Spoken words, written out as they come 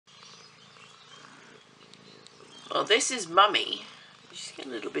Well, this is Mummy. She's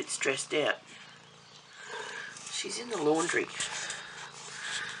getting a little bit stressed out. She's in the laundry.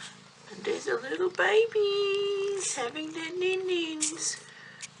 And there's a little babies having their nin-nins.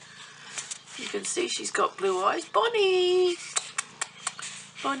 You can see she's got blue eyes. Bonnie!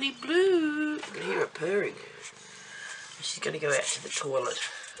 Bonnie Blue. You can hear her purring. She's going to go out to the toilet.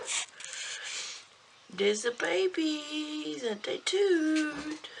 There's the babies, aren't they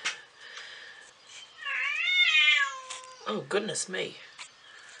cute? Oh, goodness me.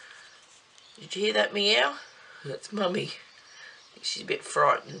 Did you hear that meow? That's Mummy. I think she's a bit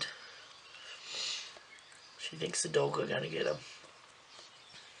frightened. She thinks the dog are going to get them.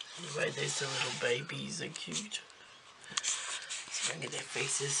 Anyway, there's the little babies. They're cute. Let's go and get their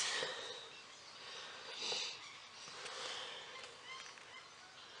faces.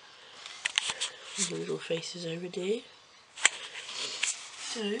 The little faces over there.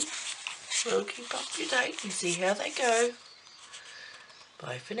 So, we'll keep up to date and see how they go.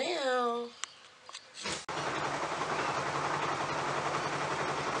 Bye for now.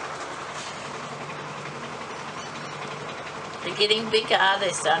 They're getting bigger,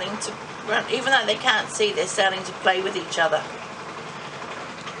 they're starting to run, even though they can't see, they're starting to play with each other.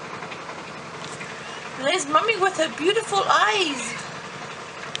 And there's Mummy with her beautiful eyes.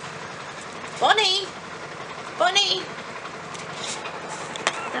 Bonnie! Bonnie!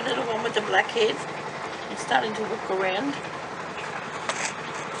 The little one with the black head is starting to walk around.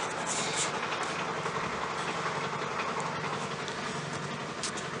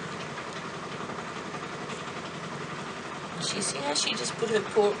 See how she just put her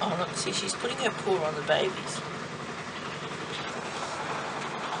paw on? Look, see, she's putting her paw on the babies.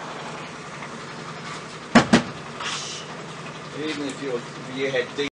 Even if you had